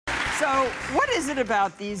So, what is it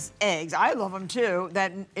about these eggs? I love them too.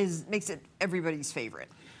 That makes it everybody's favorite.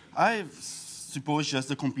 I suppose just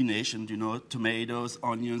the combination, you know, tomatoes,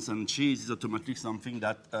 onions, and cheese is automatically something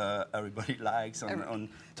that everybody likes on top of the egg.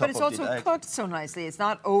 But it's also cooked so nicely. It's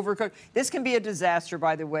not overcooked. This can be a disaster,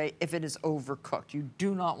 by the way, if it is overcooked. You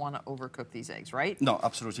do not want to overcook these eggs, right? No,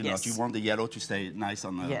 absolutely not. You want the yellow to stay nice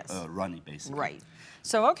on runny, basically. Right.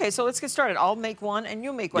 So, okay, so let's get started. I'll make one, and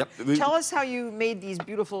you'll make one. Yep. Tell us how you made these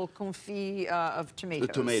beautiful confit of tomatoes.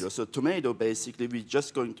 The tomato. So tomato, basically, we're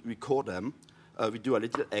just going to record them. We do a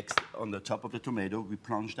little X on the top of the tomato. We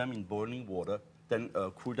plunge them in boiling water, then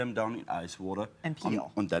cool them down in ice water. And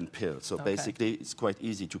peel. And then peel. So basically, it's quite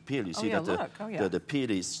easy to peel. You see that the peel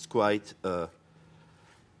is quite...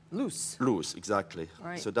 loose. Loose, exactly.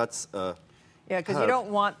 Right. So that's... yeah, because you don't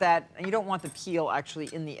want that. You don't want the peel actually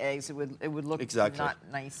in the eggs. It would look not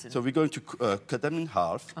nice. So we're going to cut them in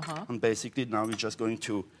half, and basically now we're just going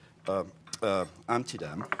to empty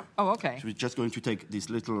them. Oh, okay. So we're just going to take this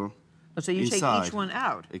little. So you inside. take each one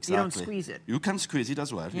out. Exactly. You don't squeeze it. You can squeeze it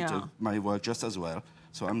as well. Yeah. It might work just as well.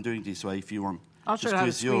 So I'm doing this way. If you want I'll show you how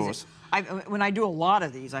to squeeze it. When I do a lot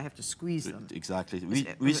of these, I have to squeeze them. Exactly.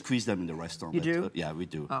 We squeeze them in the restaurant. You do? Yeah, we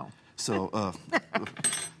do. Oh. So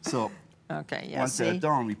so. Okay, yeah, once they're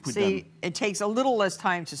done, we put them... it takes a little less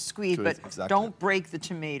time to squeeze, but exactly. don't break the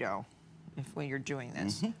tomato when you're doing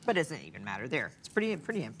this. But it doesn't even matter. There, it's pretty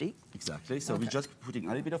empty. Exactly. So we're just putting a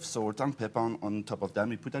little bit of salt and pepper on top of them.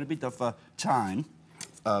 We put a little bit of thyme,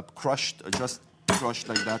 crushed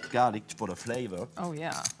like that, garlic for the flavor. Oh,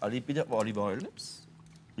 yeah. A little bit of olive oil. Oops.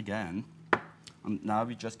 Again. And now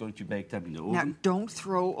we're just going to bake them in the oven. Now, don't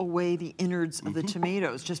throw away the innards of the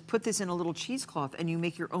tomatoes. Just put this in a little cheesecloth, and you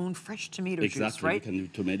make your own fresh tomato juice, right? You can do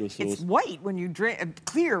tomato sauce. It's white when you drink,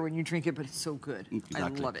 clear when you drink it, but it's so good.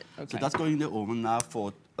 Exactly. I love it. Okay. So that's going in the oven now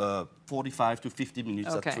for 45 to 50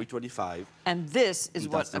 minutes at 325. And this is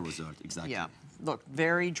that's the result, exactly. Yeah. Look,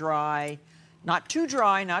 very dry, not too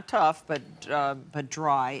dry, not tough, but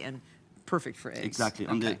dry and perfect for eggs. Exactly,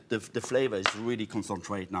 and the flavor is really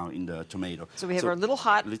concentrated now in the tomato. So we have our little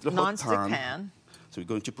hot non-stick pan. So we're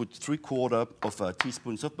going to put 3/4 of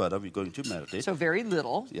teaspoons of butter. We're going to melt it. So very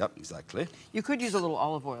little. Yep, exactly. You could use a little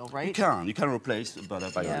olive oil, right? You can replace butter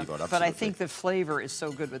by olive oil. Absolutely. But I think the flavor is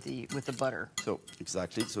so good with the butter. So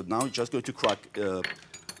exactly. So now we're just going to crack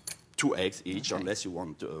 2 eggs each, unless you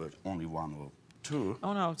want only 1 or 2.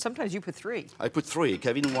 Oh no! Sometimes you put 3. I put 3.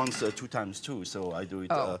 Kevin wants 2 times 2, so I do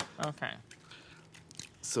it. Oh, okay.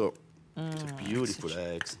 So beautiful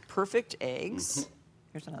eggs. Perfect eggs.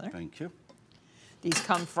 Here's another. Thank you. These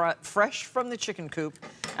come fresh from the chicken coop.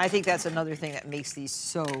 I think that's another thing that makes these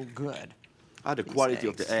so good. The quality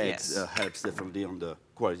of the eggs helps definitely on the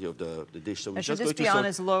quality of the dish. So should this be on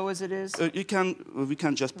as low as it is? We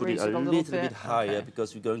can just put it a little bit higher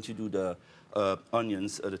because we're going to do the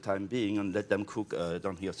onions at the time being and let them cook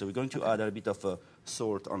down here. So we're going to add a bit of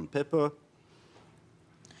salt and pepper.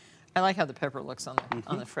 I like how the pepper looks on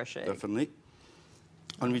the fresh egg. Definitely.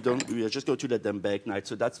 And we are just going to let them bake night.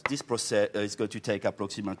 So this process is going to take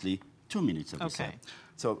approximately 2 minutes. Okay.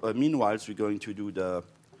 So meanwhile, we're going to do the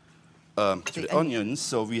onions.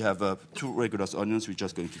 So we have 2 regular onions. We're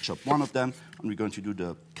just going to chop one of them, and we're going to do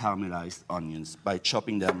the caramelized onions by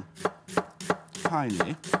chopping them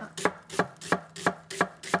finely.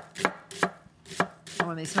 Oh,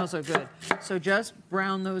 and they smell so good. So just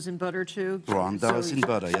brown those in butter too? Brown those in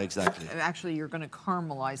butter, yeah, exactly. Actually, you're going to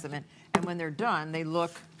caramelize them. And when they're done, they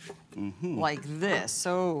look like this.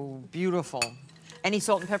 So beautiful. Any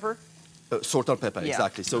salt and pepper? Salt and pepper,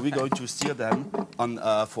 exactly. So we're going to sear them on,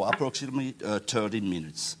 for approximately 30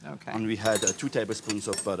 minutes. Okay. And we had 2 tablespoons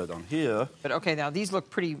of butter down here. But okay, now these look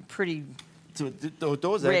pretty so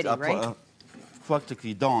those ready, eggs are right?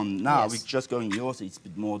 practically done. Now we're just going, yours it's a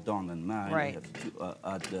bit more done than mine. Right. I have to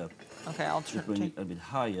add the... Okay, I'll bring it a bit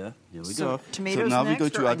higher. Here we go. Tomatoes so now next, we're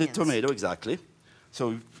going to add onions? the tomato, exactly. So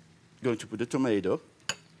we're going to put the tomato,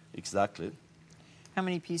 exactly. How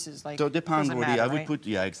many pieces? Like, so depends really. Matter, I would right? put,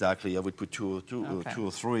 exactly. I would put two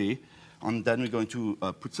or three, and then we're going to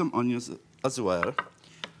put some onions as well.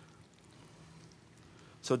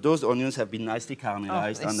 So those onions have been nicely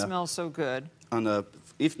caramelized. Oh, they smell so good. And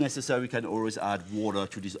if necessary, we can always add water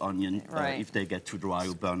to this onion if they get too dry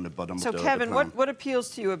or burn the bottom of the pan. So Kevin, what appeals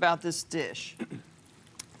to you about this dish?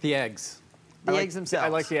 The eggs. The eggs themselves. I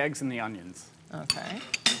like the eggs and the onions. Okay.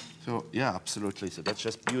 So yeah, absolutely. So that's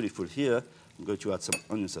just beautiful here. I'm going to add some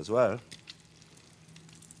onions as well.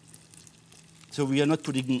 So we are not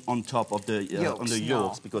putting on top of the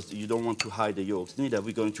yolks because you don't want to hide the yolks. Neither.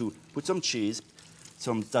 We're going to put some cheese.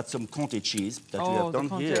 That's some Comté cheese that we have done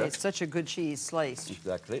here. It's such a good cheese sliced.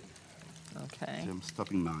 Exactly. Okay. So I'm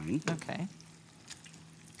stopping mine. Okay.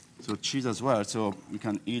 So cheese as well. So you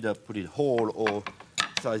can either put it whole or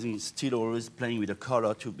slicing. Still always playing with the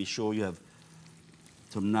color to be sure you have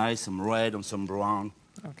some nice, some red and some brown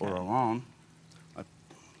all around.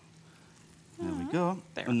 There we go.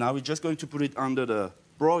 There. And now we're just going to put it under the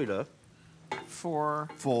broiler For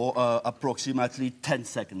approximately 10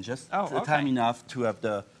 seconds. Just okay. time enough to have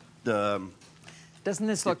the Doesn't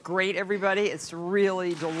this look great, everybody? It's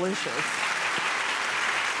really delicious.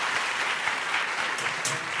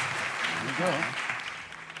 There we go.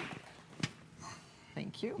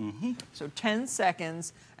 Thank you. So 10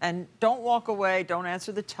 seconds, and don't walk away. Don't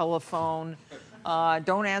answer the telephone.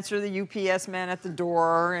 Don't answer the UPS man at the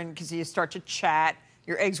door, and because you start to chat,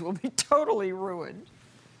 your eggs will be totally ruined.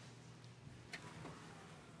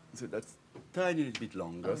 So that's a tiny little bit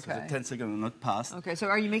longer, so the Okay. 10 seconds will not pass. Okay, so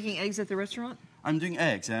are you making eggs at the restaurant? I'm doing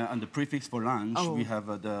eggs, and the prefix for lunch, Oh. we have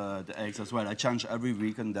the eggs as well. I change every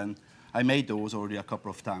week, and then I made those already a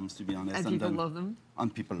couple of times, to be honest. And people love them?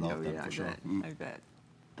 And people love them, yeah, for I sure. bet. I bet.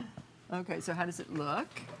 Okay, so how does it look?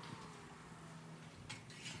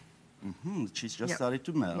 The cheese just Yep. started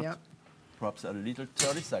to melt. Yep. Perhaps a little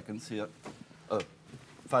 30 seconds here.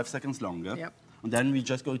 5 seconds longer. Yep. And then we're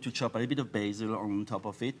just going to chop a little bit of basil on top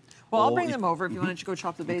of it. Well, I'll Or bring if- them over if you want to go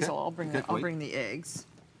chop the basil. Okay. I'll bring Okay, I'll great. bring the eggs.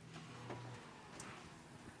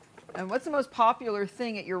 And what's the most popular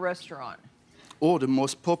thing at your restaurant? Oh, the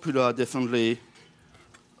most popular, definitely,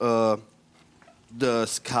 the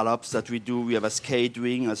scallops that we do. We have a skate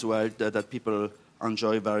wing as well that people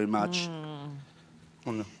enjoy very much.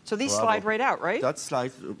 So these Bravo. slide right out, right? That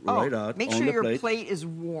slides right out Make on sure the your plate. plate is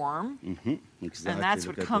warm. Exactly. And that's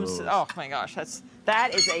look what at comes to, those. oh my gosh,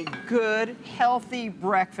 that is a good, healthy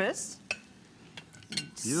breakfast.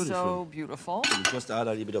 Beautiful. So beautiful. We just add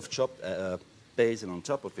a little bit of chopped basil on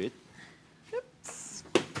top of it.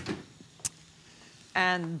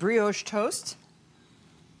 And brioche toast.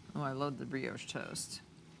 Oh, I love the brioche toast.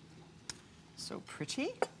 So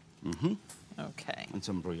pretty. Okay. And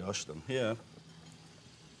some brioche down here.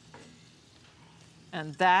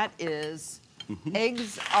 And that is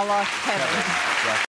eggs a la Kevin.